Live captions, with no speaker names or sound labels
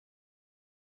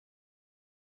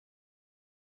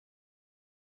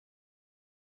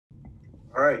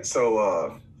All right,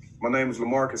 so my name is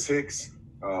LaMarcus Hicks,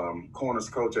 corners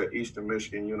coach at Eastern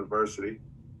Michigan University.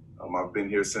 I've been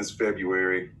here since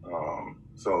February,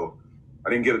 so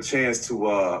I didn't get a chance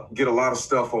to get a lot of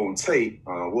stuff on tape.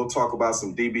 We'll talk about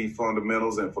some DB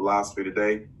fundamentals and philosophy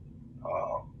today.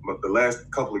 But the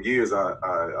last couple of years, I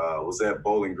was at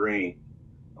Bowling Green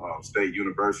State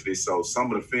University, so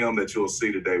some of the film that you'll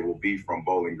see today will be from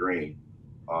Bowling Green.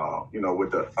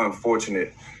 With the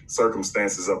unfortunate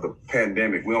circumstances of the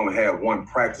pandemic, we only had one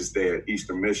practice day at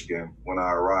Eastern Michigan when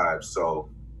I arrived. So,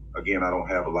 again, I don't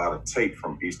have a lot of tape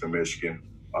from Eastern Michigan,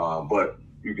 but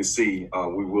you can see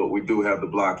we do have the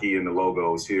block E and the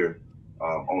logos here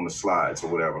on the slides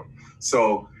or whatever.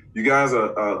 So, you guys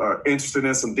are interested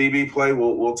in some DB play.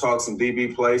 We'll talk some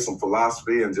DB play, some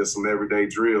philosophy, and just some everyday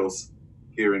drills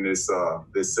here in this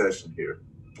session here.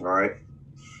 All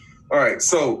right.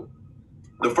 So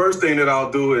the first thing that I'll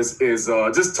do is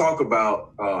just talk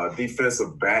about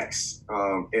defensive backs.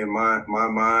 In my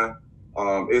mind,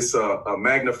 it's a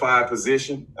magnified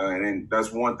position, and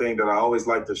that's one thing that I always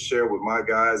like to share with my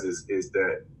guys is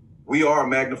that we are a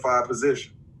magnified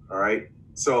position. All right.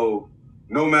 So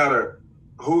no matter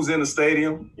who's in the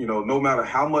stadium, no matter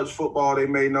how much football they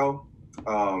may know,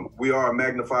 we are a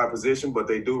magnified position, but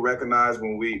they do recognize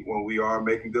when we are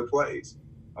making good plays.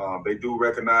 They do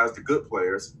recognize the good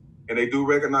players, and they do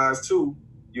recognize too,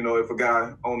 if a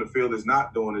guy on the field is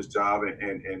not doing his job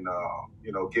and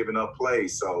giving up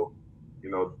plays. So,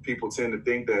 people tend to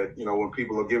think that, when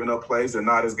people are giving up plays, they're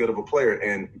not as good of a player.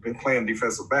 And playing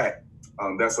defensive back,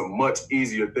 that's a much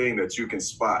easier thing that you can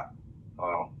spot,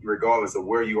 regardless of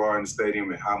where you are in the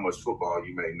stadium and how much football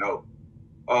you may know.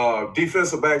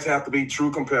 Defensive backs have to be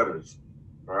true competitors.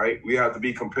 All right. We have to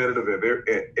be competitive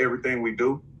at everything we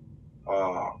do.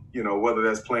 Whether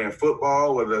that's playing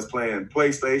football, whether that's playing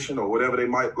PlayStation or whatever they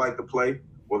might like to play,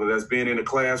 whether that's being in the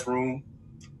classroom,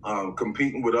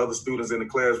 competing with other students in the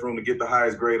classroom to get the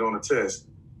highest grade on a test,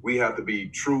 we have to be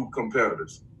true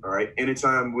competitors. All right.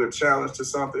 Anytime we're challenged to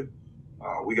something,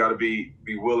 we got to be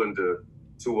willing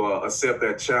to accept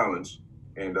that challenge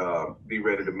and be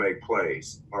ready to make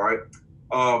plays. All right.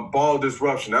 Ball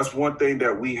disruption. That's one thing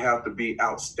that we have to be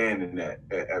outstanding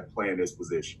at playing this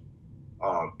position.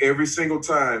 Every single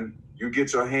time you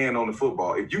get your hand on the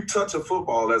football, if you touch a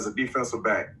football as a defensive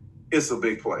back, it's a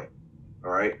big play.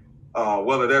 All right.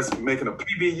 Whether that's making a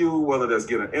PBU, whether that's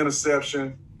getting an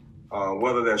interception,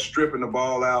 whether that's stripping the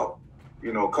ball out,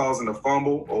 causing a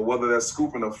fumble, or whether that's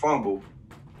scooping a fumble,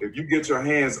 if you get your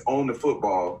hands on the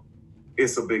football,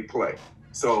 it's a big play.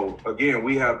 So again,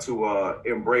 we have to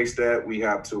embrace that. We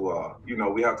have to,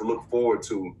 we have to look forward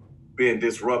to being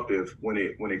disruptive when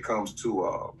it comes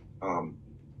to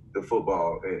the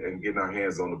football and getting our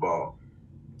hands on the ball.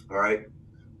 All right.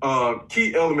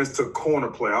 Key elements to corner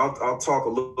play. I'll talk a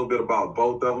little bit about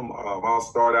both of them. I'll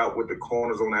start out with the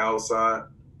corners on the outside.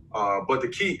 But the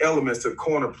key elements to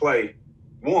corner play,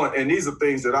 one, and these are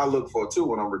things that I look for too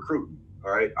when I'm recruiting.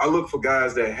 All right. I look for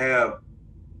guys that have,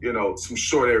 some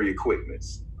short area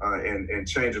quickness and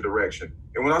change of direction.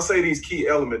 And when I say these key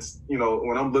elements,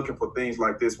 when I'm looking for things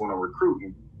like this when I'm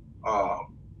recruiting,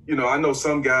 I know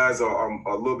some guys are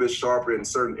a little bit sharper in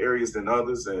certain areas than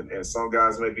others, and some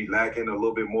guys may be lacking a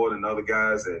little bit more than other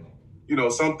guys. And,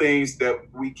 some things that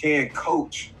we can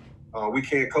coach,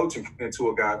 into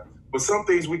a guy, but some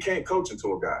things we can't coach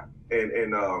into a guy.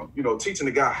 And teaching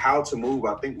a guy how to move,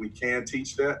 I think we can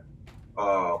teach that.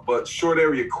 But short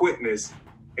area quickness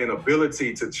and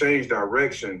ability to change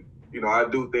direction, I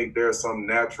do think there's some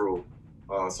naturalness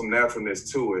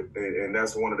to it. And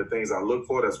that's one of the things I look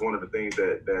for. That's one of the things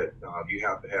that you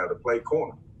have to play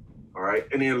corner. All right.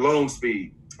 And then long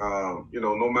speed,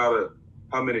 no matter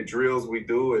how many drills we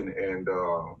do and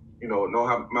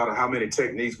no matter how many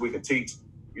techniques we can teach,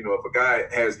 if a guy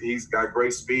he's got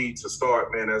great speed to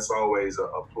start, man, that's always a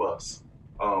plus.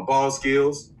 Ball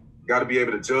skills, got to be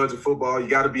able to judge a football. You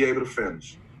got to be able to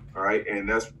finish. All right. And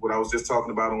that's what I was just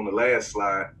talking about on the last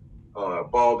slide,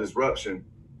 ball disruption.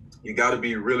 You got to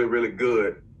be really, really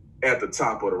good at the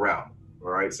top of the route.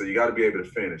 All right. So you got to be able to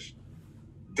finish.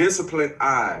 Disciplined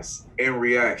eyes and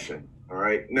reaction. All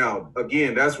right. Now,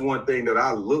 again, that's one thing that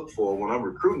I look for when I'm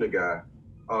recruiting a guy.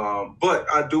 But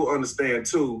I do understand,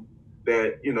 too,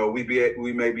 that,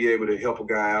 we may be able to help a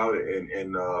guy out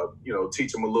and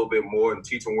teach him a little bit more and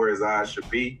teach him where his eyes should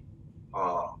be.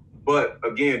 But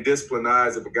again, disciplined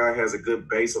eyes, if a guy has a good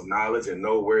base of knowledge and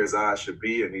know where his eyes should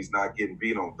be and he's not getting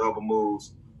beat on double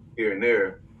moves here and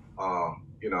there,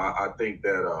 I think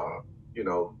that,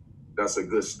 that's a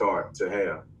good start to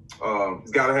have.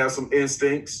 He's got to have some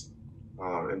instincts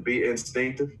and be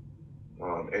instinctive.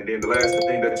 And then the last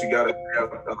thing that you got to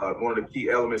have, one of the key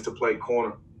elements to play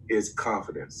corner is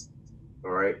confidence.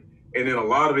 All right. And then a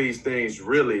lot of these things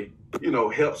really,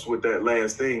 helps with that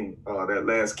last thing, that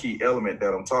last key element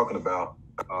that I'm talking about,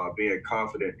 being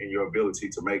confident in your ability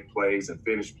to make plays and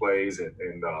finish plays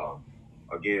and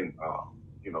again,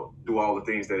 do all the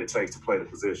things that it takes to play the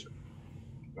position.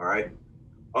 All right.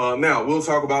 Now we'll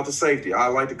talk about the safety. I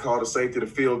like to call the safety the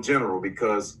field general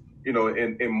because,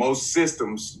 in most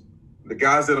systems, the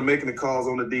guys that are making the calls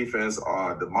on the defense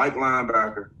are the Mike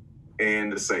linebacker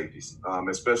and the safeties,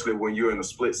 especially when you're in a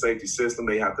split safety system.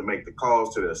 They have to make the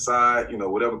calls to their side,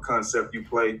 whatever concept you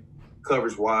play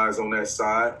coverage-wise on that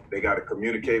side. They got to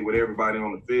communicate with everybody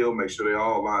on the field, make sure they're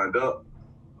all lined up.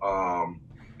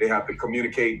 They have to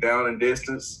communicate down and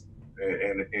distance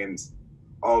and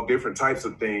all different types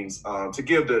of things to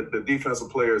give the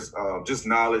defensive players just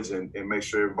knowledge and make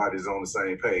sure everybody's on the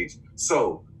same page.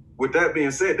 So with that being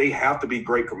said, they have to be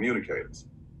great communicators.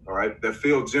 All right. The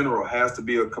field general has to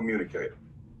be a communicator.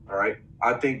 All right.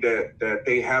 I think that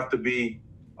they have to be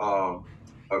a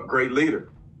great leader,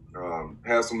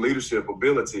 have some leadership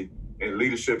ability and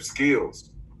leadership skills.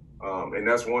 And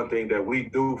that's one thing that we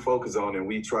do focus on, and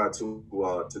we try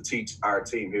to teach our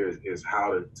team here is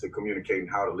how to communicate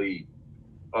and how to lead.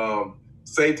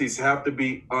 Safeties have to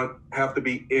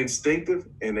be instinctive,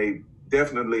 and they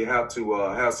definitely have to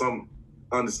have some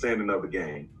understanding of the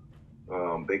game.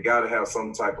 They got to have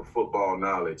some type of football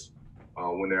knowledge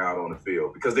when they're out on the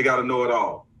field because they got to know it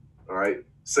all. All right.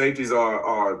 Safeties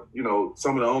are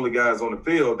some of the only guys on the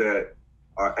field that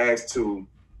are asked to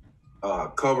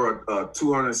cover a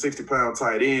 260-pound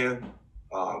tight end,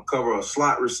 cover a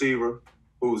slot receiver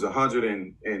who's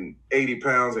 180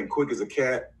 pounds and quick as a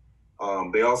cat.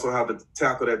 They also have to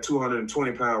tackle that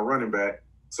 220-pound running back.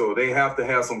 So they have to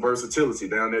have some versatility.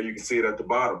 Down there, you can see it at the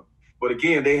bottom. But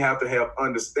again, they have to have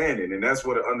understanding, and that's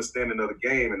where the understanding of the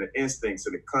game and the instincts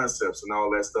and the concepts and all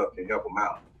that stuff can help them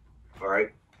out. All right.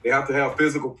 They have to have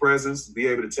physical presence, be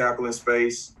able to tackle in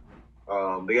space.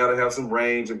 They got to have some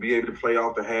range and be able to play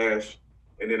off the hash.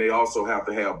 And then they also have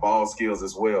to have ball skills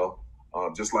as well,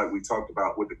 just like we talked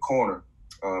about with the corner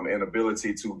and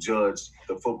ability to judge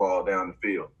the football down the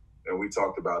field. And we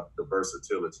talked about the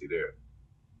versatility there.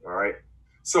 All right.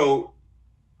 So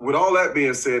with all that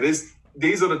being said,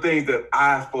 these are the things that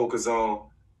I focus on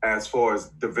as far as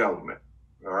development.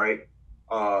 All right.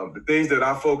 The things that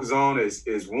I focus on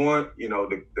is one,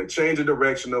 the change of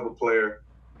direction of a player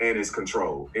and his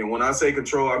control. And when I say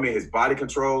control, I mean his body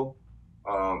control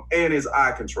and his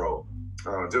eye control.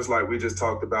 Just like we just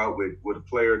talked about with a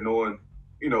player knowing,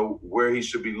 where he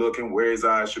should be looking, where his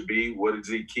eyes should be, what is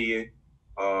he keying,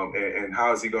 and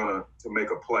how is he going to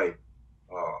make a play,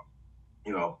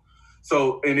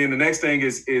 So, and then the next thing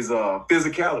is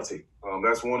physicality.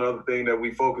 That's one other thing that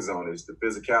we focus on is the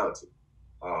physicality.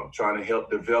 Trying to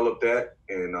help develop that.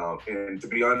 And to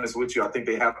be honest with you, I think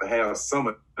they have to have some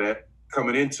of that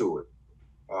coming into it.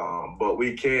 But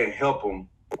we can help them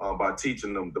by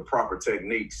teaching them the proper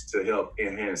techniques to help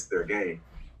enhance their game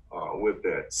with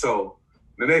that. So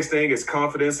the next thing is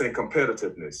confidence and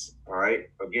competitiveness. All right.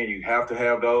 Again, you have to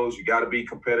have those. You got to be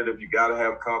competitive. You got to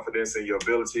have confidence in your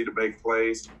ability to make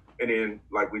plays. And then,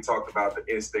 like we talked about,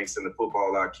 the instincts and the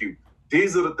football IQ.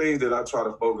 These are the things that I try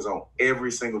to focus on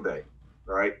every single day.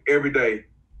 All right. Every day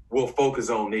we'll focus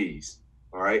on these.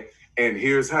 All right. And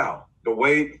here's how. The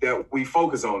way that we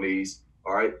focus on these.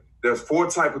 All right. There's 4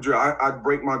 types of drills. I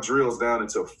break my drills down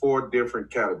into 4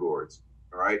 different categories.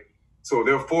 All right. So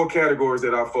there are 4 categories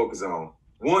that I focus on.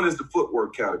 One is the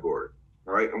footwork category.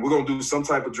 All right. And we're going to do some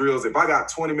type of drills. If I got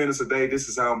 20 minutes a day, this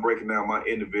is how I'm breaking down my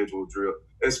individual drill,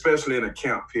 especially in a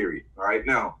camp period. All right.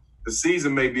 Now, the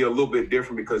season may be a little bit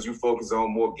different because you focus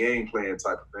on more game plan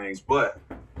type of things. But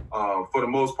for the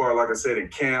most part, like I said, in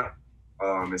camp,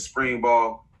 in spring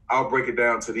ball, I'll break it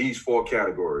down to these 4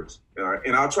 categories. All right?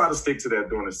 And I'll try to stick to that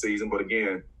during the season. But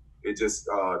again, it just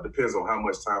depends on how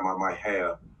much time I might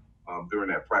have during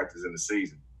that practice in the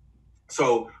season.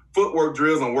 So footwork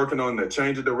drills, I'm working on the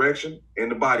change of direction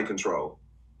and the body control.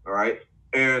 All right.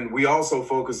 And we also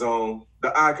focus on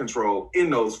the eye control in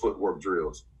those footwork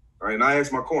drills. All right. And I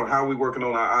asked my corner, how are we working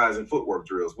on our eyes in footwork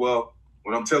drills? Well,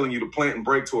 when I'm telling you to plant and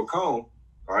break to a cone,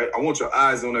 all right, I want your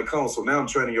eyes on that cone. So now I'm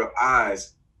training your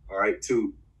eyes, all right,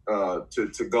 to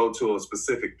go to a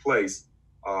specific place,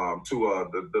 to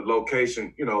the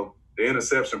location, the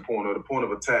interception point or the point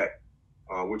of attack.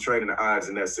 We're training the eyes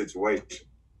in that situation.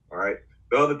 All right.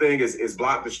 The other thing is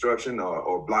block destruction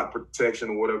or block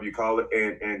protection or whatever you call it,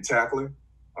 and tackling.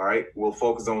 All right. We'll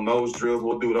focus on those drills.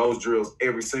 We'll do those drills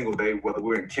every single day, whether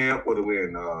we're in camp, whether we're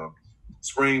in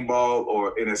spring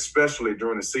ball, and especially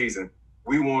during the season.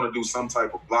 we want to do some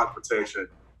type of block protection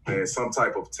and some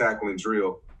type of tackling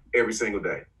drill every single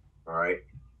day. All right.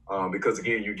 Because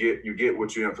again, you get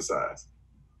what you emphasize.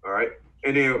 All right.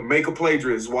 And then make a play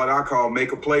drills, what I call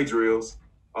make a play drills.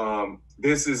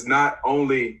 This is not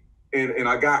only, and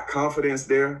I got confidence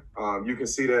there. You can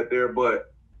see that there,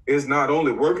 but it's not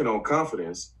only working on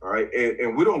confidence. All right.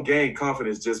 And we don't gain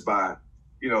confidence just by,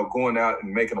 going out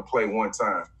and making a play one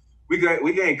time. We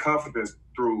gain confidence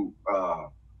through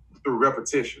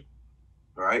repetition.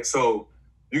 All right. So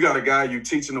you got a guy, you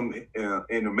teaching him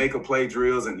in the make a play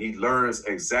drills, and he learns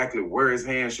exactly where his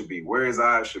hands should be, where his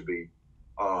eyes should be.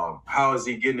 How is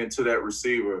he getting into that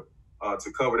receiver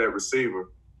to cover that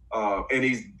receiver? And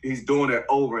he's doing that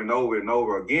over and over and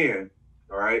over again.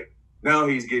 All right. Now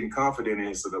he's getting confident in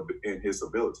his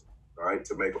ability, all right,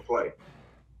 to make a play.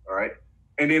 All right.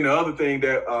 And then the other thing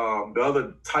that the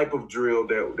other type of drill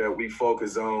that we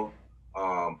focus on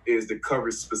is the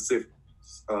coverage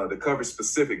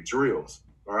specific drills.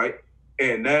 All right.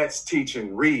 And that's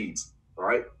teaching reads. All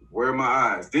right. Where are my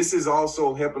eyes? This is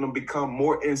also helping them become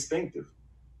more instinctive.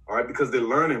 All right. Because they're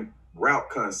learning route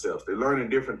concepts. They're learning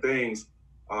different things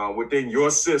within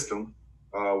your system,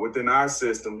 within our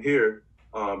system here.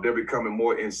 They're becoming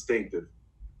more instinctive.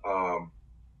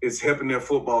 It's helping their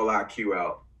football IQ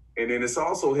out. And then it's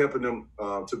also helping them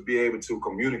to be able to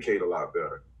communicate a lot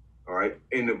better. All right.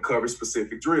 In the coverage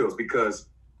specific drills, because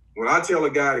when I tell a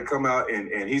guy to come out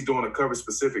and he's doing a cover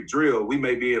specific drill, we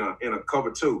may be in a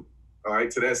cover 2, all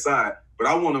right, to that side. But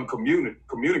I want him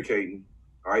communicating,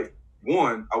 all right.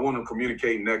 One, I want him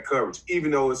communicating that coverage,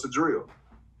 even though it's a drill,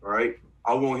 all right.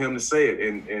 I want him to say it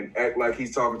and act like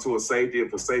he's talking to a safety.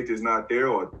 If a safety is not there,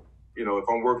 or, if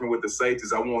I'm working with the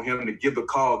safeties, I want him to give the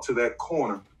call to that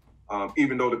corner,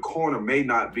 even though the corner may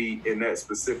not be in that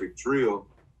specific drill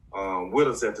with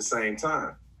us at the same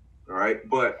time. All right.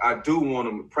 But I do want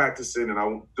them practicing, and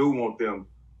I do want them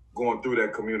going through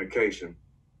that communication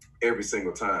every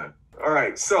single time. All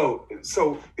right. So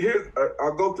here,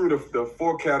 I'll go through the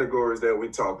 4 categories that we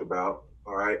talked about.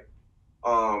 All right.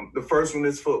 The first one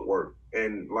is footwork.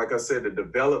 And like I said, the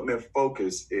development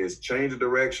focus is change of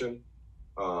direction,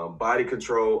 body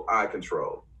control, eye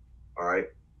control. All right.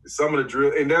 Some of the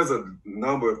drill, and there's a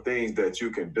number of things that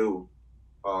you can do,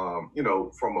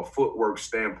 from a footwork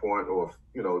standpoint, or,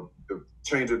 the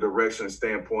change of direction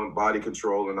standpoint, body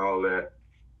control and all that.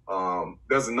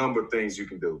 There's a number of things you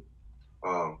can do.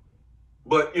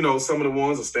 But, some of the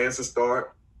ones are stance and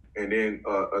start, and then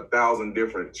 1,000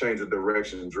 different change of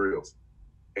direction drills.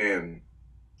 And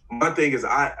my thing is,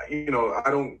 I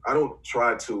don't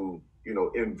try to,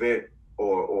 invent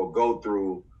or go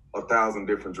through 1,000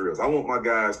 different drills. I want my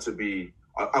guys to be,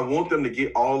 I want them to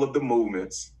get all of the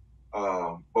movements,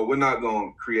 but we're not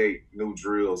going to create new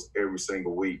drills every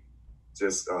single week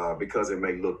just because it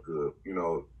may look good.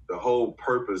 The whole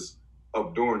purpose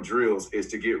of doing drills is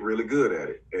to get really good at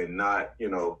it, and not,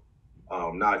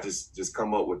 not just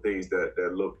come up with things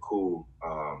that look cool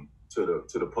to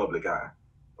the public eye.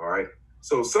 All right.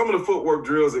 So some of the footwork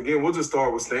drills, again, we'll just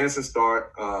start with stance and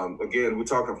start. Again, we're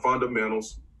talking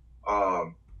fundamentals,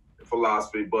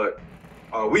 philosophy, but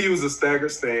we use a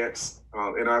staggered stance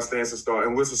in our stance and start,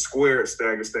 and it's a squared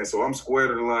staggered stance. So I'm square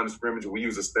to the line of scrimmage, and we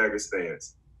use a staggered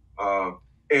stance.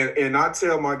 And I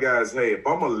tell my guys, hey, if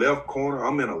I'm a left corner,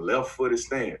 I'm in a left-footed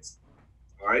stance.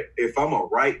 All right. If I'm a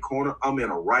right corner, I'm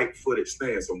in a right-footed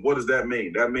stance. And what does that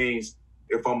mean? That means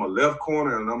if I'm a left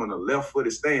corner and I'm in a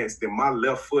left-footed stance, then my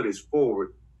left foot is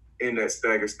forward in that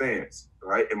staggered stance, all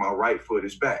right? And my right foot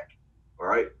is back, all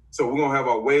right? So we're going to have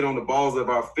our weight on the balls of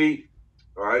our feet,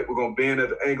 all right? We're going to bend at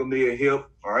the ankle, knee, and hip,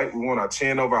 all right? We want our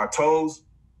chin over our toes,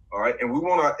 all right? And we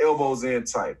want our elbows in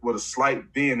tight with a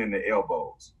slight bend in the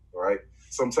elbows, all right?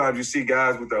 Sometimes you see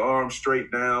guys with their arms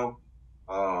straight down,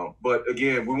 but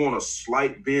again, we want a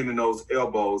slight bend in those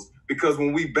elbows, because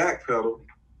when we backpedal,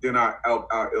 then our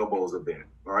elbows are bent.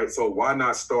 All right. So why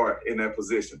not start in that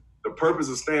position? The purpose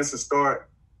of stance and start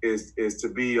is to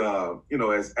be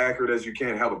as accurate as you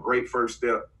can, have a great first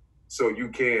step, so you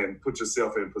can put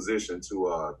yourself in position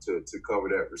to cover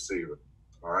that receiver.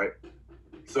 All right.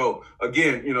 So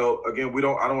again,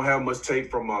 I don't have much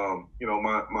tape from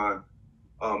my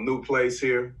new place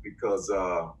here, because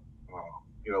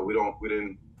we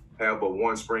didn't have but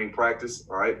one spring practice.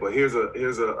 All right. But here's a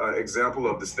example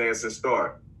of the stance and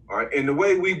start. All right. And the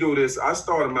way we do this, I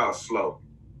start them out slow.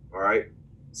 All right.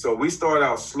 So we start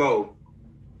out slow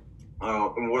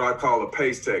in what I call a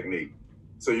pace technique.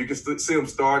 So you can see them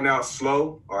starting out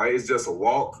slow. All right. It's just a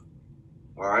walk.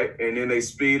 All right. And then they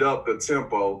speed up the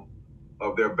tempo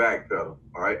of their back pedal.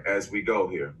 All right. As we go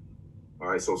here. All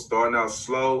right. So starting out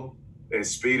slow, and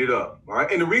speed it up. All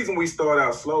right. And the reason we start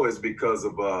out slow is because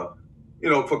of,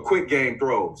 for quick game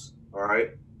throws. All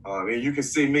right. And you can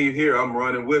see me here. I'm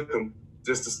running with them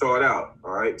just to start out.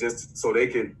 All right. Just so they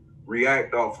can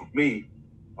react off of me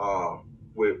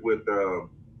with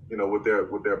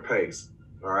their pace.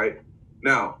 All right.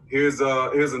 Now, here's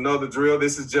another drill.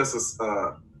 This is just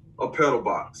a pedal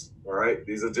box. All right.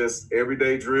 These are just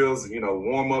everyday drills,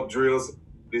 warm-up drills.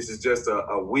 This is just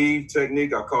a weave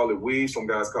technique. I call it weave. Some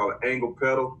guys call it angle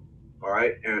pedal. All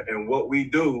right. And what we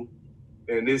do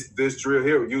in this drill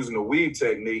here, using the weave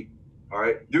technique, all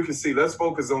right, you can see, let's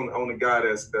focus on the guy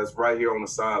that's right here on the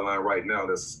sideline right now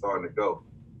that's starting to go.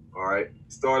 All right.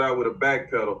 Start out with a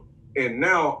back pedal. And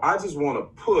now I just want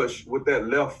to push with that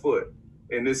left foot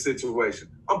in this situation.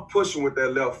 I'm pushing with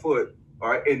that left foot.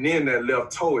 All right. And then that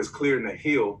left toe is clearing the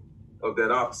heel of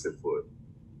that opposite foot.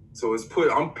 So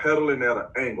I'm pedaling at an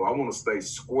angle. I want to stay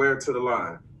square to the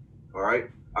line. All right.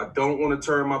 I don't want to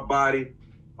turn my body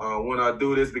when I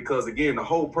do this because, again, the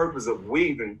whole purpose of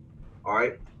weaving, all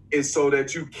right, is so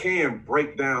that you can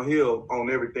break downhill on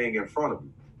everything in front of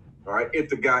you. All right. If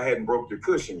the guy hadn't broke your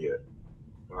cushion yet.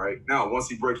 All right. Now, once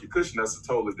he breaks your cushion, that's a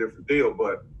totally different deal.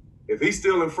 But if he's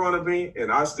still in front of me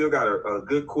and I still got a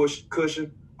good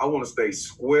cushion, I want to stay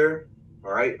square.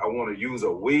 All right. I want to use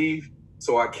a weave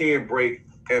so I can break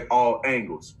at all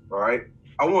angles. All right.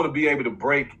 I want to be able to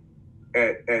break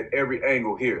at every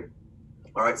angle here.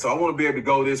 All right. So I want to be able to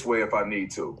go this way if I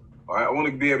need to. All right. I want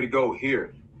to be able to go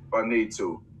here if I need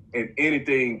to, and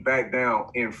anything back down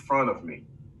in front of me.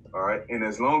 All right. And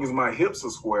as long as my hips are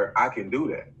square, I can do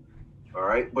that. All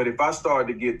right. But if I start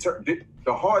to get turned,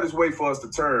 the hardest way for us to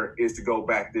turn is to go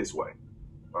back this way.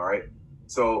 All right.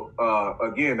 So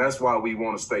again, that's why we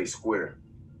want to stay square.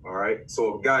 All right.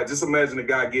 So just imagine a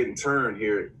guy getting turned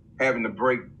here, having to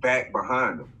break back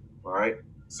behind him. All right.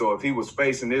 So if he was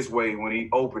facing this way when he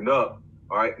opened up,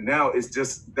 all right, now it's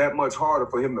just that much harder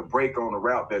for him to break on a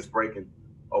route that's breaking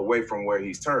away from where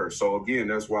he's turned. So again,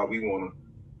 that's why we want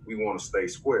to stay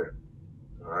square.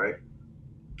 All right.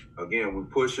 Again, we're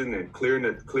pushing and clearing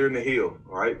the heel.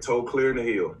 All right. Toe clearing the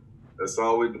heel. That's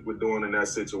all we're doing in that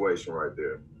situation right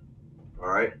there. All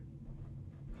right.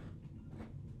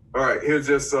 All right. Here's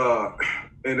just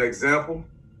an example.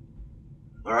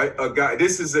 All right.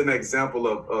 This is an example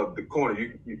of the corner.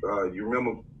 You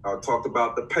remember I talked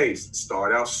about the pace.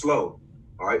 Start out slow.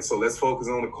 All right. So let's focus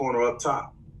on the corner up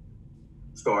top.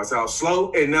 Starts out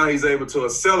slow, and now he's able to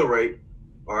accelerate.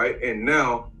 All right. And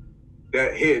now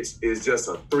that hitch is just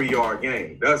a 3-yard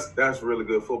gain. That's really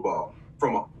good football.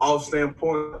 From an off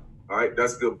standpoint, all right,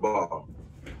 that's good ball.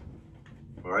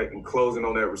 All right, and closing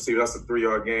on that receiver, that's a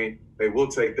 3-yard gain. They will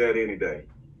take that any day.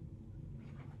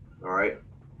 All right.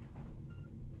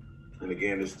 And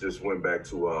again, this just went back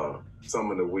to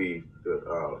some of the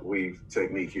weave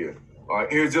technique here. All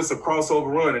right, here's just a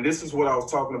crossover run, and this is what I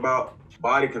was talking about,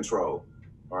 body control.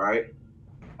 All right.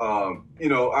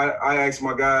 I asked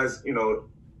my guys,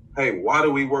 hey, why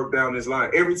do we work down this line?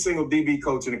 Every single DB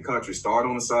coach in the country start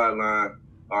on the sideline,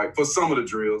 all right, for some of the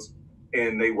drills,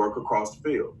 and they work across the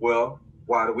field. Well,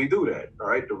 why do we do that? All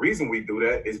right. The reason we do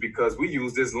that is because we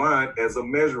use this line as a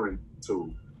measuring tool.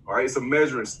 All right. It's a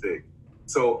measuring stick.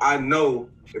 So I know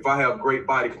if I have great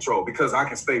body control because I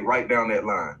can stay right down that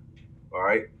line. All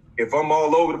right. If I'm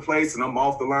all over the place and I'm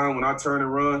off the line when I turn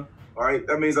and run, all right,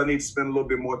 that means I need to spend a little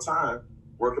bit more time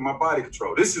working my body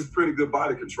control. This is pretty good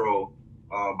body control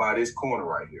by this corner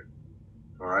right here.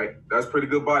 All right. That's pretty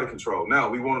good body control. Now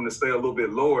we want him to stay a little bit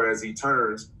lower as he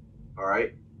turns. All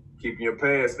right. Keeping your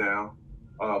pads down.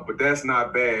 But that's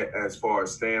not bad as far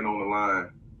as staying on the line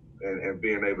and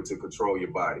being able to control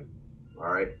your body.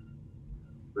 All right.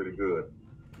 Pretty good.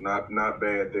 Not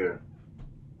bad there.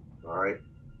 All right.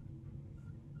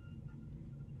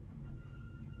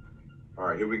 All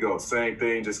right, here we go. Same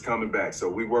thing, just coming back. So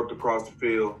we worked across the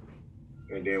field,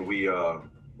 and then we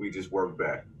just worked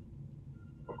back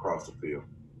across the field.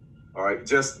 All right,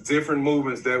 just different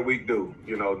movements that we do.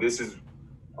 This is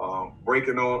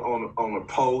breaking on a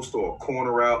post or a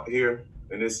corner route here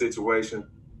in this situation.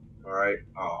 All right,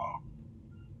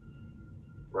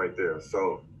 right there.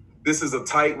 So this is a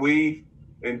tight weave,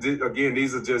 and again,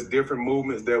 these are just different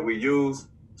movements that we use.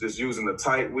 Just using a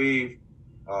tight weave.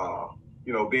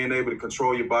 Being able to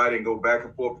control your body and go back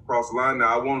and forth across the line.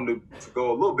 Now, I want them to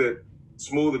go a little bit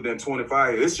smoother than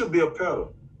 25. This should be a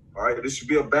pedal, all right? This should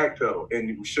be a back pedal,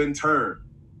 and we shouldn't turn.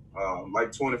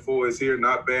 Like 24 is here,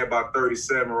 not bad by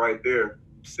 37 right there.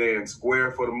 Staying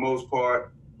square for the most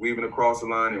part, weaving across the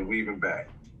line and weaving back,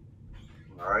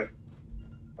 all right?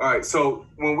 All right, so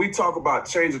when we talk about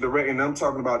change of direction, I'm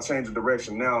talking about change of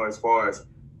direction now as far as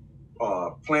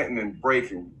planting and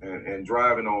braking and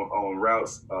driving on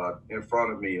routes in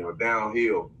front of me or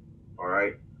downhill, all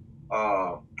right,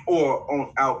 or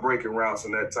on outbreaking routes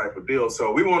and that type of deal.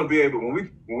 So we want to be able, when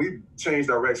we change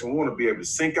direction, we want to be able to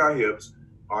sink our hips,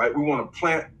 all right. We want to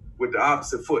plant with the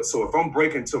opposite foot. So if I'm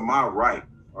braking to my right,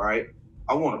 all right,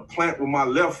 I want to plant with my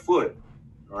left foot,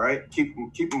 all right,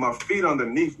 keeping my feet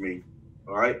underneath me,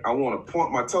 all right. I want to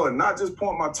point my toe, and not just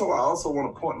point my toe, I also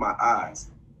want to point my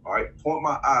eyes, all right, point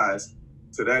my eyes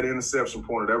to that interception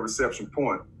point or that reception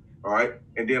point, all right,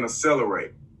 and then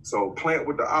accelerate. So plant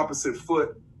with the opposite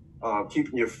foot,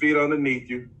 keeping your feet underneath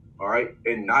you, all right,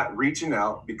 and not reaching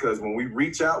out, because when we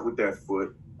reach out with that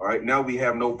foot, all right, now we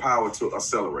have no power to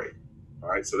accelerate, all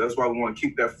right. So that's why we want to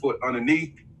keep that foot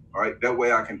underneath, all right. That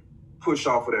way I can push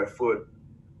off of that foot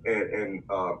and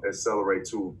accelerate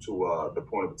to the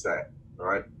point of attack, all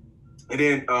right. And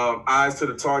then eyes to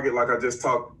the target, like I just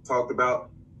talked about.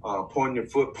 Point your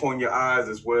foot, point your eyes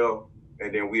as well,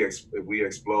 and then we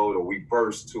explode or we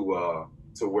burst to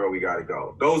where we got to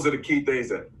go. Those are the key things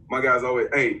that my guys always,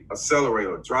 accelerate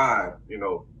or drive,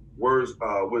 words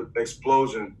with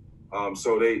explosion,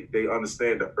 so they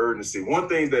understand the urgency. One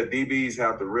thing that DBs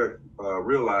have to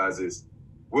realize is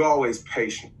we're always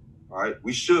patient, all right?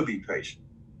 We should be patient.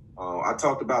 I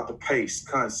talked about the pace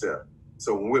concept.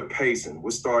 So when we're pacing, we're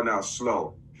starting out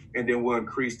slow, and then we'll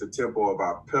increase the tempo of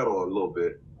our pedal a little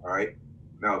bit. All right.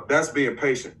 Now that's being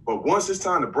patient. But once it's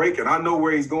time to break and I know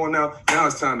where he's going now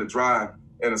it's time to drive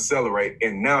and accelerate.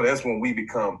 And now that's when we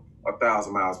become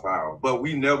 1,000 miles per hour. But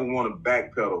we never want to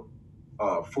backpedal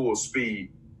full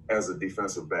speed as a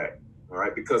defensive back. All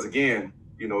right. Because again,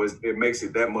 it makes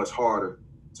it that much harder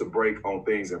to break on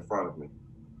things in front of me.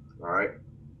 All right.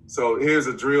 So here's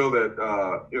a drill that,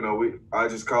 I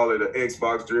just call it an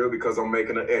Xbox drill because I'm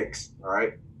making an X. All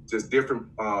right. Just different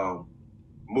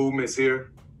movements here.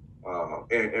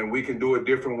 And we can do it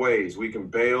different ways. We can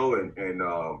bail and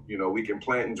we can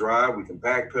plant and drive. We can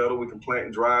backpedal. We can plant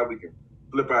and drive. We can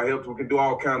flip our hips. We can do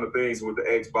all kinds of things with the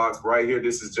Xbox. Right here,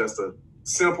 this is just a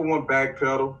simple one,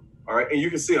 backpedal. All right, and you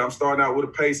can see I'm starting out with a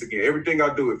pace again. Everything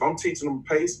I do, if I'm teaching them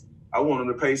pace, I want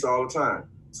them to pace all the time.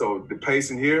 So the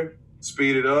pacing here,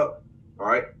 speed it up. All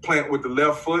right, plant with the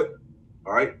left foot.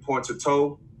 All right, point your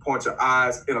toe, point your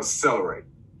eyes, and accelerate.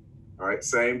 All right,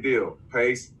 same deal.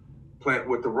 Pace. Plant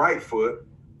with the right foot,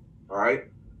 all right?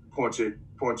 Point your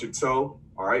toe,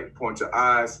 all right? Point your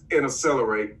eyes and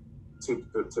accelerate to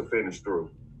finish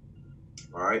through,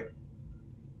 all right?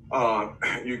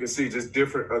 You can see just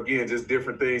different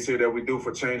things here that we do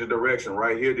for change of direction.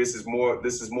 Right here, this is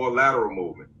more lateral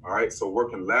movement, all right? So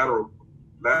working lateral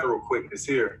quickness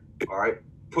here, all right?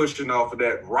 Pushing off of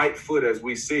that right foot as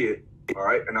we see it, all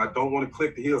right? And I don't want to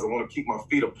click the heels. I want to keep my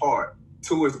feet apart.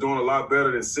 2 is doing a lot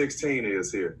better than 16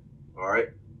 is here. All right,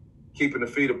 keeping the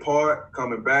feet apart,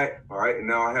 coming back, all right, and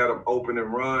now I had them open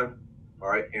and run, all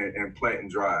right, and plant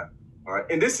and drive, all right,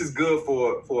 and this is good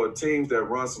for teams that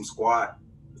run some squat,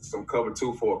 some cover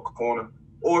 2 for a corner,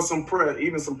 or some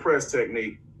press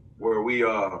technique where we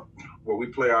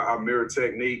play our mirror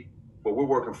technique, but we're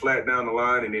working flat down the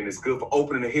line, and then it's good for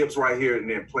opening the hips right here and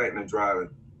then planting and driving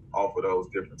off of those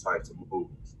different types of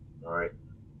movements, all right.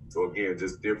 So again,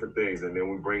 just different things, and then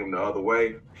we bring them the other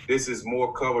way. This is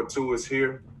more cover 2 is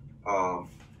here.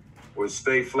 We'll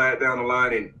stay flat down the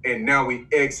line, and now we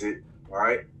exit, all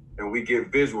right? And we get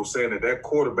visual saying that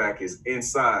quarterback is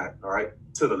inside, all right,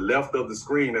 to the left of the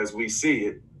screen as we see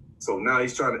it. So now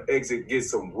he's trying to exit, get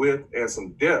some width and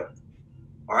some depth,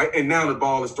 all right? And now the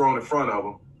ball is thrown in front of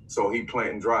him, so he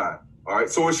plant and drive, all right?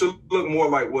 So it should look more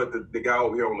like what the guy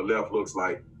over here on the left looks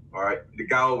like, all right? The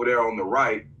guy over there on the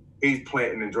right, he's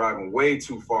planting and driving way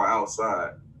too far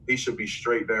outside. He should be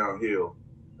straight downhill,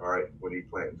 all right, when he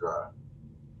plant and drive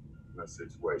in that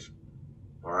situation,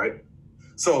 all right?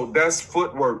 So that's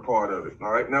footwork part of it,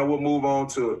 all right? Now we'll move on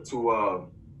to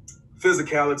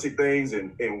physicality things,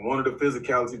 and one of the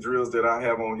physicality drills that I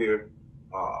have on here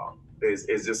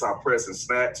is just our press and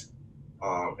snatch,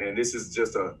 and this is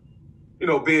just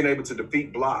being able to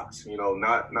defeat blocks,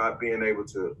 not being able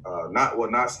to,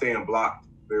 not staying blocked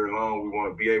very long. We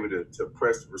want to be able to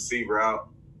press the receiver out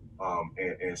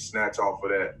and snatch off of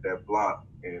that block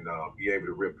and be able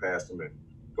to rip past them and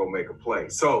go make a play.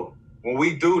 So when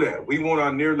we do that, we want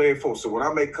our near leg forward. So when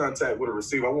I make contact with a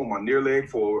receiver, I want my near leg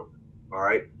forward, all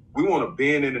right? We want to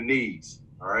bend in the knees,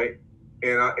 all right?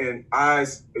 And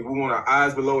eyes, we want our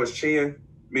eyes below his chin,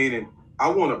 meaning I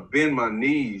want to bend my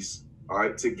knees, all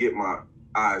right, to get my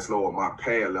eyes low or my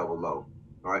pad level low,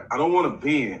 all right? I don't want to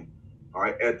bend, all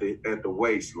right, at the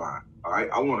waistline, all right?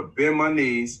 I want to bend my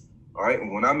knees, all right?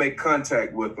 And when I make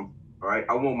contact with them, all right,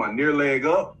 I want my near leg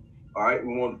up, All right,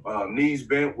 we want knees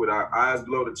bent with our eyes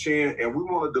below the chin, and we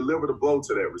want to deliver the blow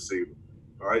to that receiver.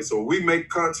 All right, so we make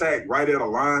contact right at a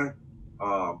line.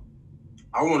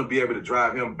 I want to be able to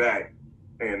drive him back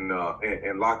and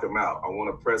lock him out. I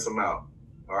want to press him out.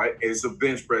 All right, it's a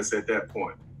bench press at that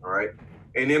point. All right,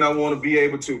 and then I want to be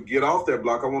able to get off that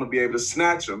block. I want to be able to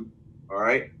snatch him. All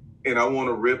right, and I want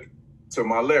to rip to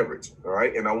my leverage. All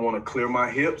right, and I want to clear my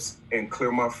hips and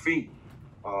clear my feet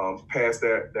past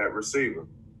that receiver.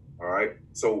 All right,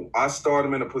 so I start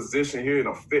him in a position here, in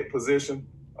a fit position.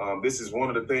 This is one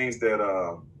of the things that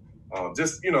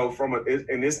just, you know,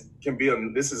 and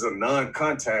this is a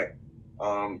non-contact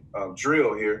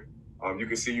drill here. You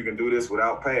can see you can do this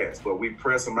without pads, but we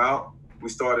press them out. We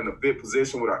start in a fit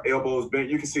position with our elbows bent.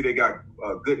 You can see they got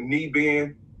a good knee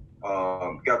bend,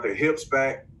 got their hips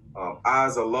back,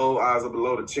 eyes are low, eyes are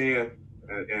below the chin,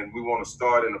 and we want to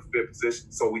start in a fit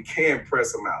position so we can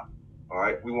press them out. All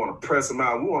right, we want to press them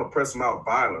out. We want to press them out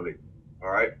violently. All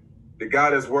right, the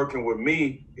guy that's working with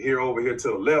me over here to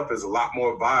the left is a lot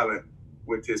more violent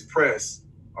with his press,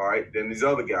 all right, than these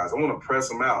other guys. I want to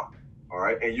press him out, all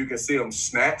right, and you can see him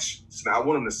snatch. I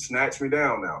want him to snatch me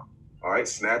down now, all right,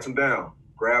 snatch him down,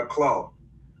 grab claw,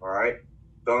 all right,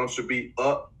 thumb should be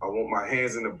up. I want my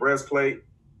hands in the breastplate,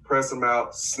 press him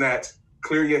out, snatch,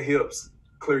 clear your hips,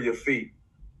 clear your feet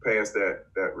past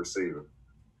that receiver,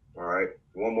 all right.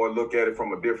 One more look at it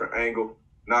from a different angle.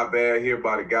 Not bad here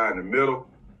by the guy in the middle.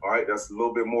 All right, that's a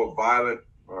little bit more violent.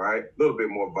 All right, a little bit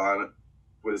more violent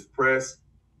with his press.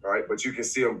 All right, but you can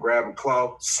see him grabbing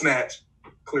claw, snatch,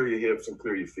 clear your hips and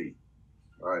clear your feet.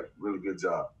 All right, really good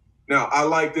job. Now, I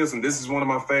like this one. This is one of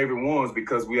my favorite ones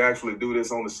because we actually do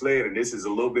this on the sled, and this is a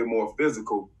little bit more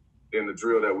physical than the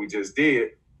drill that we just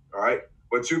did. All right,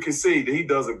 but you can see that he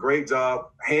does a great job.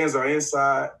 Hands are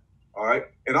inside. All right,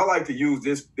 and I like to use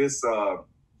this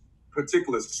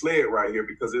particular sled right here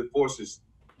because it forces,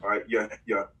 all right,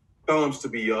 your thumbs to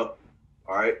be up,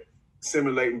 all right,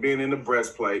 simulating being in the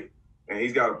breastplate, and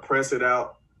he's got to press it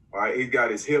out. All right, he's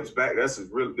got his hips back. This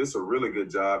is a really good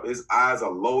job. His eyes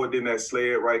are lower than that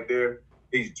sled right there.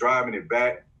 He's driving it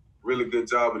back. Really good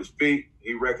job with his feet.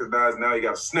 He recognized now he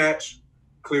got to snatch,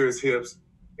 clear his hips,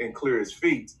 and clear his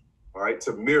feet. All right,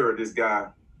 to mirror this guy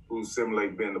who's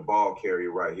simulating being the ball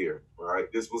carrier right here. All right,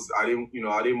 I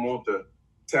didn't want the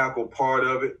tackle part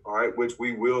of it. All right, which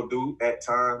we will do at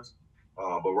times,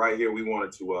 but right here we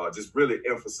wanted to just really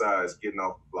emphasize getting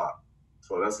off the block.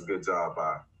 So that's a good job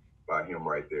by him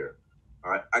right there.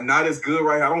 All right, not as good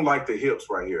right here. I don't like the hips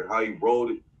right here. How he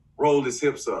rolled his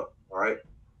hips up. All right,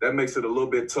 that makes it a little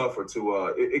bit tougher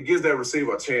to. It gives that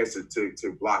receiver a chance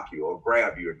to block you or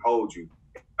grab you and hold you.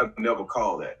 I never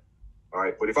call that. All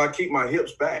right, but if I keep my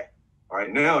hips back, all right,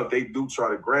 now if they do try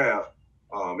to grab,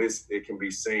 it can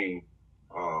be seen,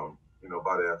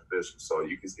 by the official. So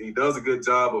he does a good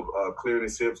job of clearing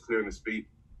his hips, clearing his feet,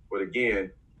 but again,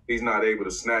 he's not able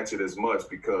to snatch it as much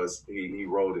because he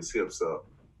rolled his hips up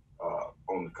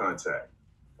on the contact.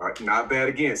 All right, not bad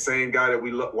again. Same guy that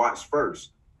we watched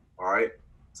first. All right,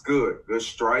 it's good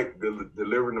strike, good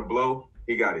delivering the blow.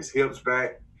 He got his hips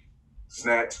back,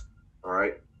 snatch. All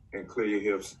right. And clear your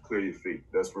hips, clear your feet.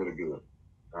 That's really good.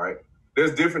 All right.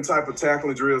 There's different type of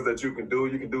tackling drills that you can do.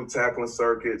 You can do tackling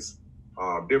circuits,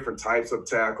 different types of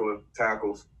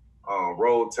tackles,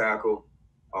 roll tackle,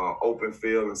 open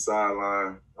field and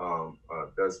sideline.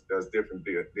 That's different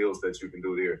deals that you can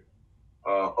do there.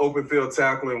 Open field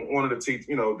tackling, one of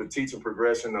the teaching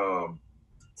progression,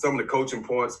 some of the coaching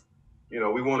points.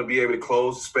 We want to be able to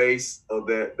close space of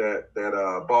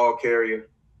that ball carrier.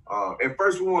 And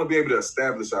first, we want to be able to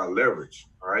establish our leverage,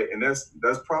 all right? And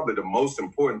that's probably the most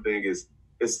important thing is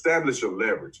establish your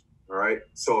leverage, all right?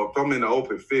 So if I'm in the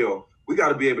open field, we got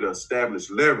to be able to establish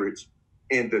leverage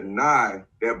and deny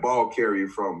that ball carrier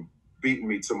from beating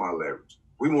me to my leverage.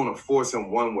 We want to force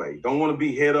him one way. Don't want to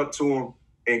be head up to him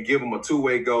and give him a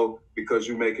two-way go because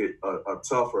you make it a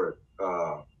tougher,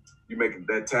 you make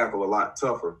that tackle a lot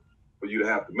tougher for you to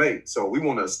have to make. So we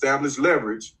want to establish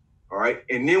leverage. All right,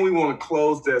 and then we want to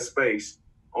close that space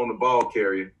on the ball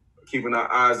carrier, keeping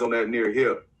our eyes on that near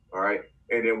hip. All right,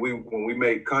 and then when we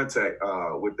make contact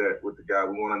with the guy,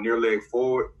 we want to near leg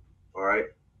forward. All right,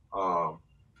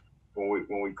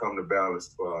 when we come to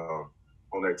balance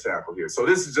on that tackle here. So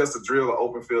this is just a drill, an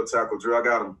open field tackle drill. I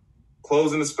got him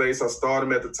closing the space. I start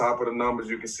him at the top of the numbers.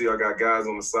 You can see I got guys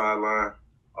on the sideline.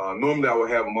 Normally I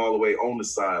would have them all the way on the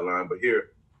sideline, but here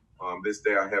this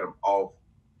day I had them off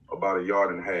about 1.5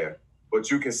 yards. But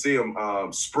you can see him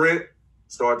sprint,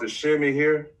 start to shimmy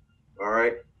here, all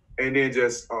right? And then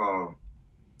just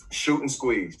shoot and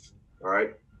squeeze, all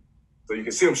right? So you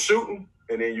can see him shooting,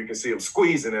 and then you can see him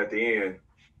squeezing at the end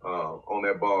on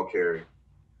that ball carry.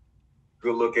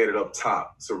 Good look at it up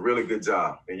top. It's a really good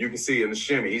job. And you can see in the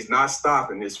shimmy, he's not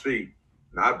stopping his feet,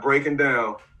 not breaking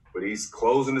down, but he's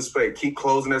closing the space. Keep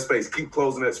closing that space. Keep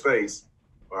closing that space.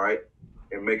 All right.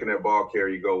 And making that ball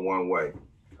carry go one way.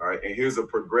 All right. And here's a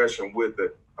progression with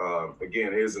it.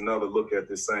 Again, here's another look at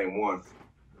this same one.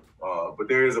 But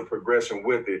there is a progression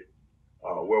with it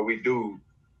where we do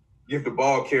give the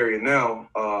ball carrier now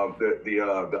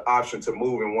the option to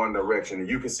move in one direction. And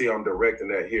you can see I'm directing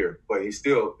that here. But he's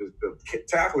still, the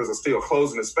tacklers are still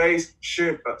closing the space,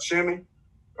 shimmy.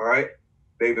 All right.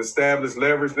 They've established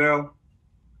leverage now.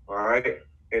 All right.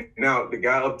 And now the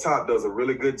guy up top does a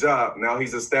really good job. Now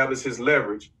he's established his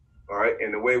leverage. All right.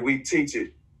 And the way we teach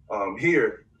it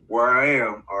here, where I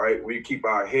am, all right, we keep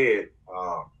our head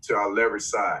to our leverage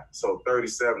side. So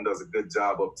 37 does a good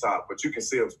job up top, but you can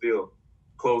see him still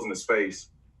closing the space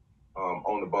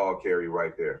on the ball carry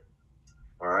right there.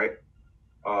 All right.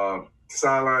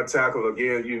 Sideline tackle,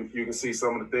 again, you can see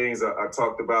some of the things I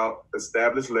talked about: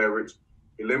 established leverage,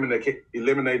 eliminating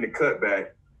the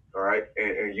cutback, all right,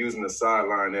 and using the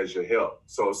sideline as your help.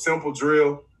 So simple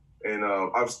drill, and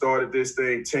I've started this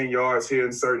thing 10 yards here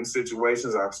in certain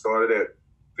situations. I've started at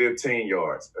 15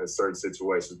 yards in certain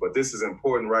situations, but this is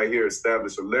important right here: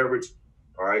 establish a leverage,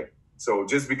 all right? So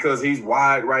just because he's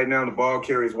wide right now, the ball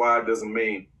carries wide, doesn't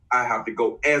mean I have to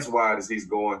go as wide as he's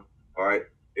going, all right?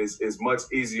 It's much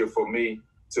easier for me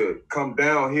to come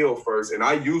downhill first, and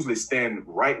I usually stand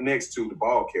right next to the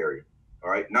ball carrier, all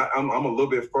right? I'm a little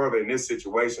bit further in this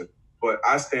situation, but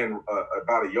I stand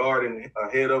about a yard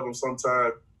ahead of him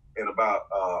sometimes and about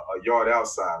a yard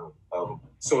outside of him.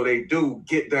 So they do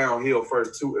get downhill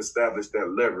first to establish that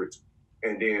leverage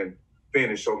and then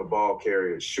finish on the ball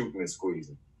carrier, shooting and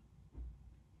squeezing.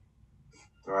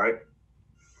 All right.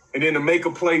 And then the make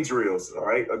a play drills. All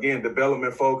right. Again,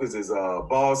 development focus is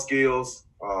ball skills.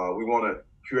 We want to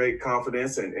create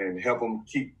confidence and help them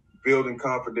keep building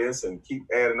confidence and keep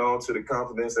adding on to the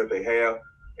confidence that they have.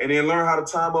 And then learn how to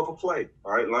time up a play.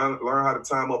 All right. Learn how to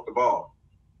time up the ball.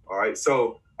 All right.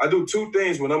 So I do two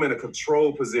things when I'm in a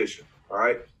control position. All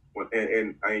right.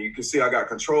 And you can see I got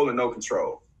control and no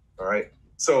control. All right.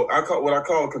 So what I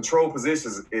call control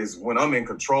positions is when I'm in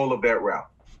control of that route.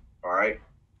 All right.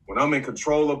 When I'm in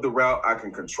control of the route, I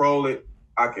can control it.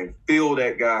 I can feel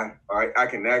that guy. All right. I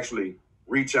can actually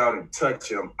reach out and touch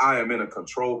him. I am in a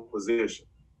control position.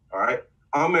 All right.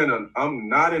 I'm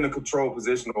not in a control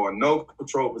position or a no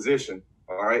control position.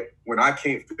 All right. When I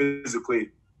can't physically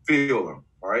feel him.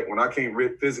 All right. When I can't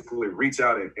physically reach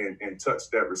out and touch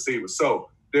that receiver. So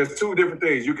there's two different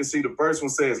things. You can see the first one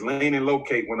says lean and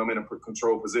locate when I'm in a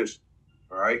control position.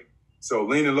 All right. So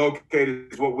lean and locate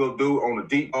is what we'll do on the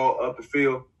deep ball up the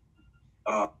field.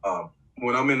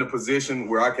 When I'm in a position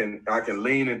where I can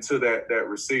lean into that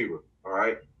receiver. All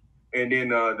right. And then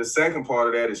the second part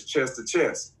of that is chest to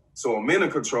chest. So I'm in a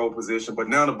control position, but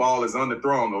now the ball is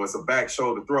underthrown, or it's a back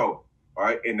shoulder throw. All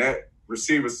right. And that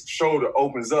receiver's shoulder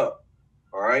opens up.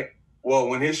 All right. Well,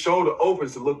 when his shoulder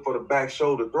opens to look for the back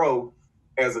shoulder throw,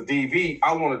 as a DV,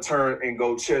 I want to turn and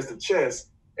go chest to chest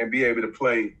and be able to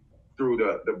play through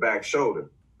the back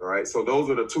shoulder. All right. So those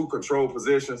are the two control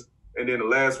positions. And then the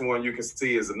last one you can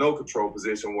see is a no control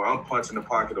position where I'm punching the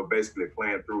pocket or basically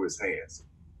playing through his hands.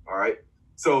 All right.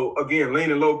 So again, lean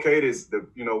and locate is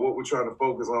what we're trying to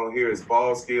focus on here is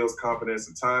ball skills, confidence,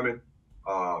 and timing.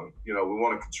 We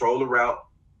want to control the route,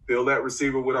 feel that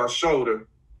receiver with our shoulder.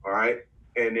 All right.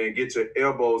 And then get your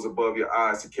elbows above your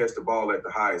eyes to catch the ball at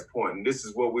the highest point. And this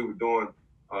is what we were doing.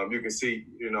 You can see,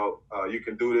 you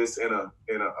can do this in a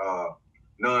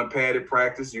non-padded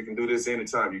practice. You can do this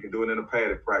anytime. You can do it in a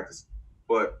padded practice.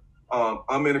 But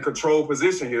I'm in a control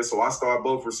position here, so I start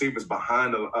both receivers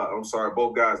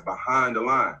both guys behind the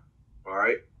line. All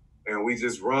right. And we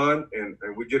just run and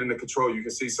we get into control. You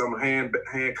can see some hand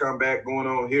comeback going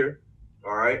on here.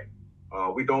 All right.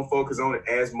 We don't focus on it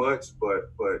as much,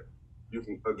 but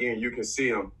you can see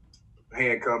him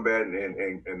hand combat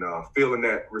and feeling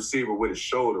that receiver with his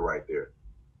shoulder right there.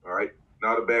 All right.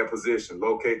 Not a bad position.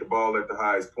 Locate the ball at the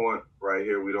highest point. Right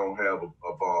here, we don't have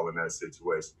a ball in that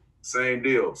situation. Same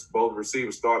deals. Both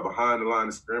receivers start behind the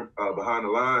line behind the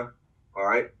line. All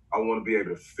right. I want to be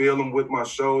able to feel him with my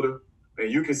shoulder.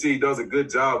 And you can see he does a good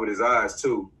job with his eyes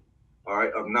too. All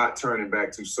right. Of not turning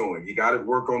back too soon. He got to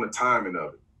work on the timing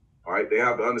of it. All right. They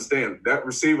have to understand that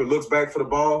receiver looks back for the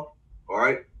ball. All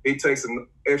right. He takes an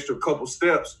extra couple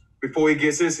steps before he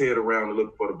gets his head around to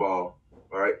look for the ball.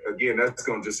 All right. Again, that's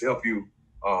going to just help you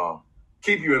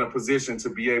keep you in a position to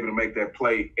be able to make that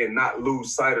play and not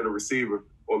lose sight of the receiver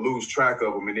or lose track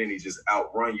of him, and then he just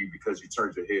outrun you because you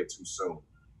turned your head too soon.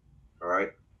 All right.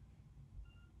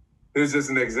 Here's just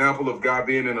an example of guy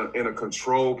being in a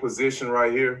control position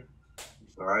right here.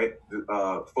 All right,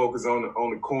 focus on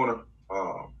the corner.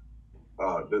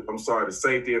 The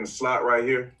safety in the slot right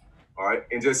here. All right,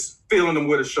 and just feeling him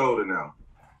with his shoulder now.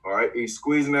 All right, he's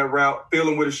squeezing that route,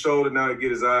 feeling with his shoulder now to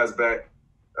get his eyes back.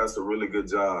 That's a really good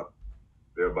job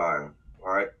there by him.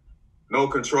 All right, no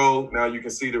control. Now you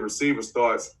can see the receiver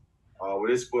starts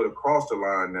with his foot across the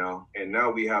line now, and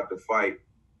now we have to fight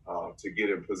to get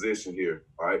in position here.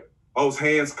 All right, those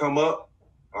hands come up.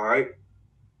 All right.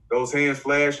 Those hands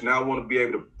flash. Now I want to be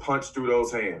able to punch through those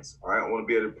hands. All right. I want to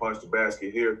be able to punch the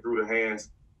basket here through the hands.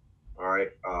 All right.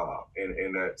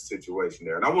 In that situation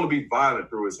there. And I want to be violent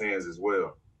through his hands as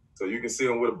well. So you can see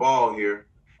him with a ball here.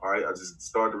 All right. I just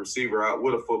start the receiver out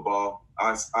with a football.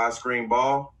 I screen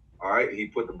ball. All right. He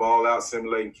put the ball out,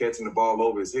 simulating catching the ball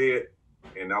over his head.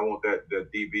 And I want that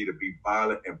DB to be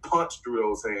violent and punch through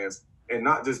those hands and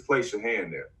not just place your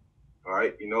hand there. All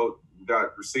right. You know, you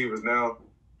got receivers now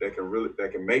that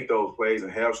can make those plays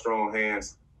and have strong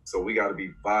hands. So we got to be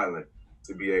violent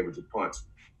to be able to punch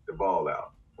the ball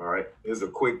out. All right. Here's a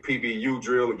quick PBU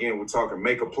drill. Again, we're talking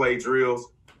make a play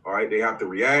drills. All right. They have to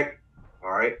react.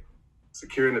 All right.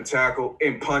 Securing the tackle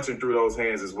and punching through those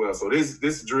hands as well. So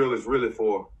this drill is really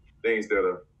for things that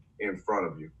are in front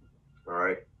of you. All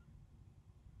right.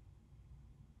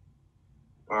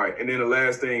 All right. And then the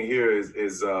last thing here is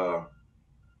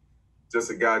just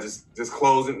a guy just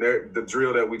closing the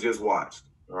drill that we just watched,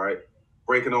 all right?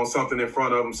 Breaking on something in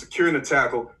front of him, securing the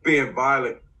tackle, being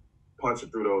violent, punching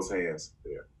through those hands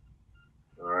there,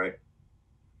 all right?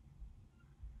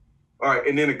 All right,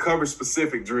 and then a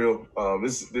coverage-specific drill.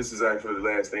 This is actually the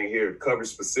last thing here,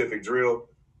 coverage-specific drill.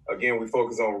 Again, we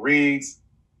focus on reads,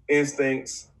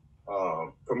 instincts,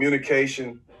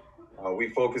 communication. We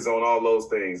focus on all those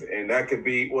things, and that could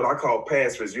be what I call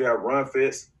pass fits. You have run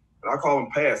fits, and I call them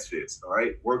pass fits, all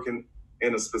right? Working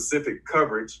in a specific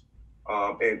coverage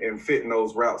and fitting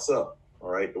those routes up, all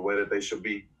right, the way that they should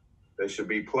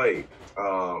be played.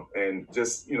 And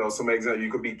just, you know, some examples,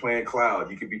 you could be playing cloud,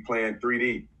 you could be playing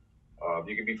 3D,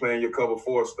 you could be playing your cover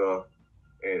 4 stuff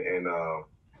and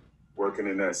working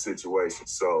in that situation.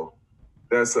 So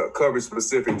that's coverage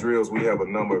specific drills. We have a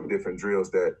number of different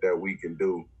drills that we can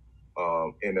do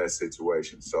in that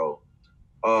situation. So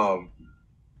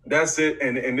that's it.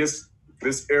 And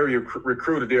this area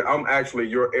recruiter there, I'm actually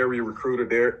your area recruiter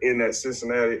there in that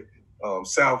Cincinnati,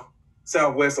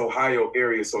 Southwest Ohio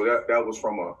area. So that was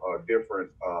from a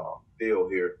different deal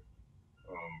here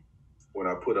when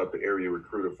I put up the area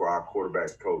recruiter for our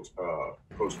quarterbacks coach,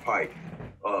 Coach Pike.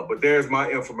 But there's my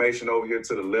information over here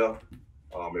to the left.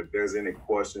 If there's any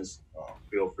questions,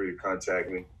 feel free to contact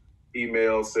me.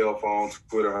 Email, cell phone,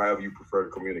 Twitter, however you prefer to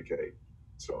communicate.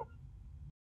 So.